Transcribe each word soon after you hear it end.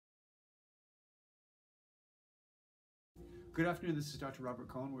Good afternoon, this is Dr. Robert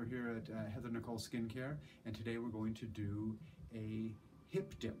Cohen. We're here at Heather Nicole Skincare, and today we're going to do a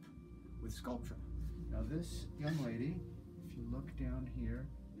hip dip with Sculptra. Now this young lady, if you look down here,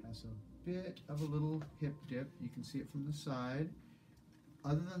 has a bit of a little hip dip. You can see it from the side.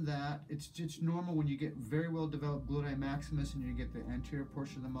 Other than that, it's just normal when you get very well developed glutei maximus and you get the anterior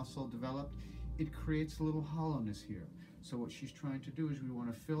portion of the muscle developed, it creates a little hollowness here. So what she's trying to do is we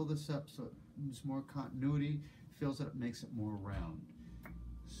want to fill this up so there's more continuity, fills it up, makes it more round.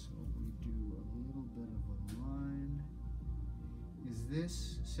 So we do a little bit of a line. Is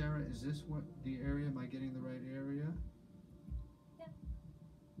this, Sarah, is this what the area, am I getting the right area? Yeah.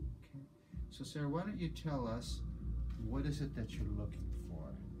 Okay. So Sarah, why don't you tell us, what is it that you're looking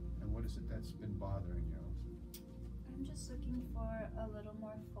for? And what is it that's been bothering you? I'm just looking for a little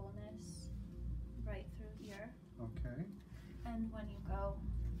more fullness right through here. Okay. And when you go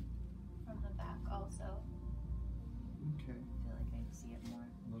from the back also. Okay. I feel like I see it more.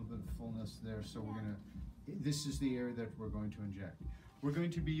 A little bit of fullness there, so Yeah. we're gonna, this is the area that we're going to inject. We're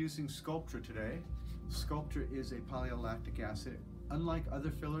going to be using Sculptra today. Sculptra is a polylactic acid. Unlike other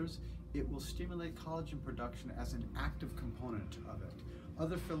fillers, it will stimulate collagen production as an active component of it.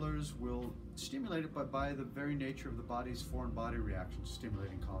 Other fillers will stimulate it, but by the very nature of the body's foreign body reaction,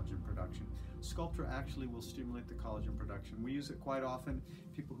 stimulating collagen production. Sculptra actually will stimulate the collagen production. We use it quite often.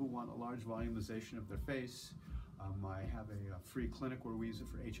 People who want a large volumization of their face. I have a free clinic where we use it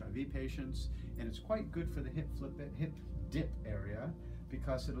for HIV patients, and it's quite good for the hip dip area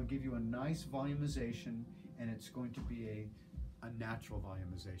because it'll give you a nice volumization, and it's going to be a natural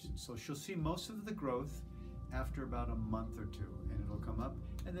volumization. So she'll see most of the growth after about a month or two, and it'll come up,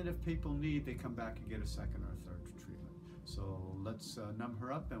 and then if people need, they come back and get a second or third treatment. So let's numb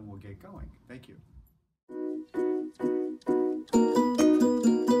her up and we'll get going. Thank you.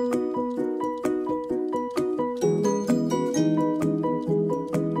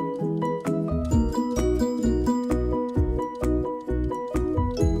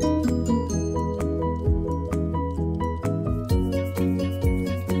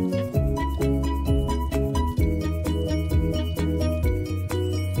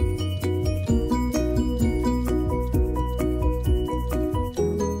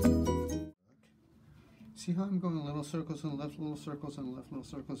 See how I'm going little circles on the left, little circles on the left, little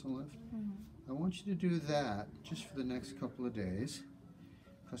circles on the left? I want you to do that just for the next couple of days,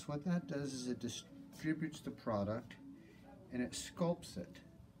 because what that does is it distributes the product and it sculpts it.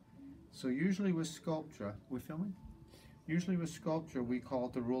 So usually with Sculptra, we filming? Usually with Sculptra we call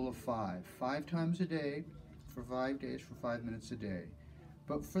it the rule of 5. 5 times a day for 5 days for 5 minutes a day.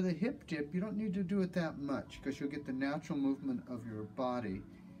 But for the hip dip, you don't need to do it that much because you'll get the natural movement of your body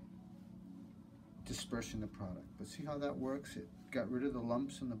dispersing the product. But see how that works? It got rid of the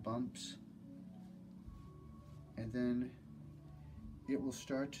lumps and the bumps, and then it will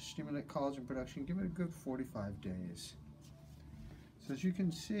start to stimulate collagen production. Give it a good 45 days. So as you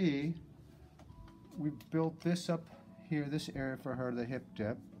can see, we built this up here, this area for her, the hip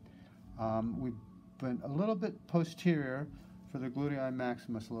dip. We've been a little bit posterior for the glutei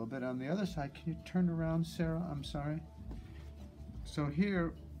maximus a little bit. On the other side, can you turn around, Sarah? I'm sorry. So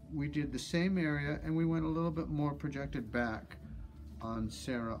here, we did the same area and we went a little bit more projected back on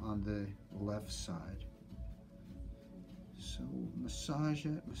Sarah on the left side. So massage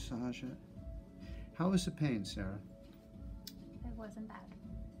it, massage it. How was the pain, Sarah? It wasn't bad.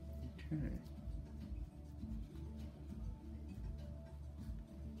 Okay.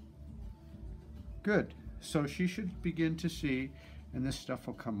 Good. So she should begin to see, and this stuff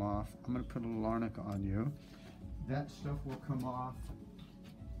will come off. I'm going to put a little arnica on you. That stuff will come off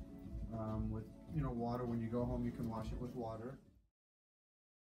with water. When you go home, you can wash it with water.